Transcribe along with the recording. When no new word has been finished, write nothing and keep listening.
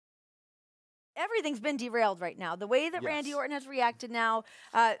everything's been derailed right now. The way that Randy Orton has reacted now,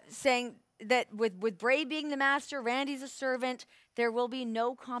 saying that with Bray being the master, Randy's a servant, there will be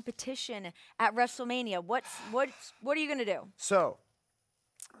no competition at WrestleMania. What are you going to do? So,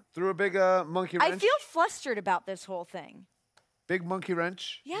 threw a big monkey wrench. I feel flustered about this whole thing. Big monkey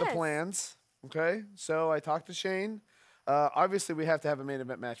wrench, yes. the plans. Okay, so I talked to Shane. Obviously, we have to have a main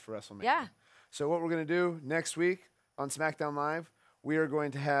event match for WrestleMania. Yeah. So what we're going to do next week on SmackDown Live, we are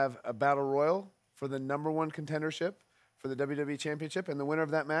going to have a battle royal for the #1 contendership for the WWE Championship, and the winner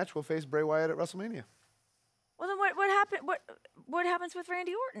of that match will face Bray Wyatt at WrestleMania. Well, then what happened? What happens with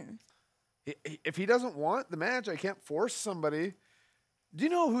Randy Orton? If he doesn't want the match, I can't force somebody. Do you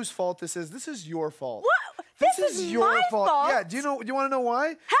know whose fault this is? This is your fault. What? This is your fault. Yeah. Do you want to know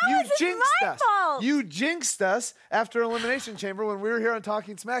why? How is this my fault? You jinxed us after Elimination Chamber when we were here on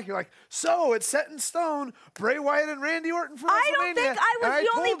Talking Smack. You're like, so it's set in stone. Bray Wyatt and Randy Orton for WrestleMania. I don't think I was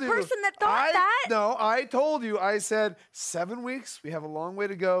the only person that thought that. No, I told you. I said 7 weeks. We have a long way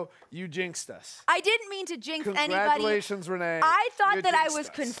to go. You jinxed us. I didn't mean to jinx anybody. Congratulations, Renee. I thought that I was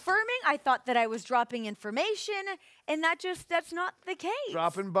confirming. I thought that I was dropping information, and that's not the case.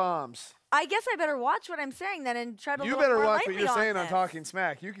 Dropping bombs. I guess I better watch what I'm saying then and try to You look better more watch what lightly you're saying on on Talking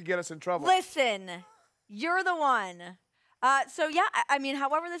Smack. You could get us in trouble. Listen, you're the one. So yeah, I mean,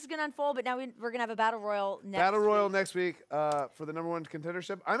 however this is going to unfold, but now we're going to have a battle royal next week. Battle royal next week for the #1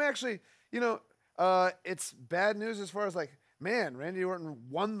 contendership. I'm actually, it's bad news as far as like, man, Randy Orton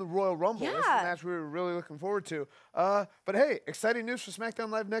won the Royal Rumble. Yeah. This is a match we were really looking forward to. But hey, exciting news for SmackDown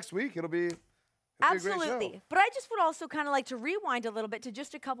Live next week. It'll be Absolutely. But I just would also kind of like to rewind a little bit to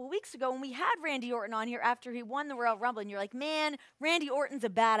just a couple weeks ago when we had Randy Orton on here after he won the Royal Rumble, and you're like, man, Randy Orton's a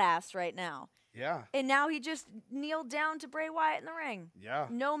badass right now. Yeah. And now he just kneeled down to Bray Wyatt in the ring. Yeah.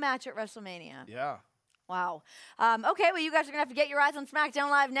 No match at WrestleMania. Yeah. Wow. Okay, well, you guys are going to have to get your eyes on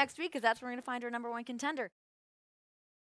SmackDown Live next week because that's where we're going to find our #1 contender.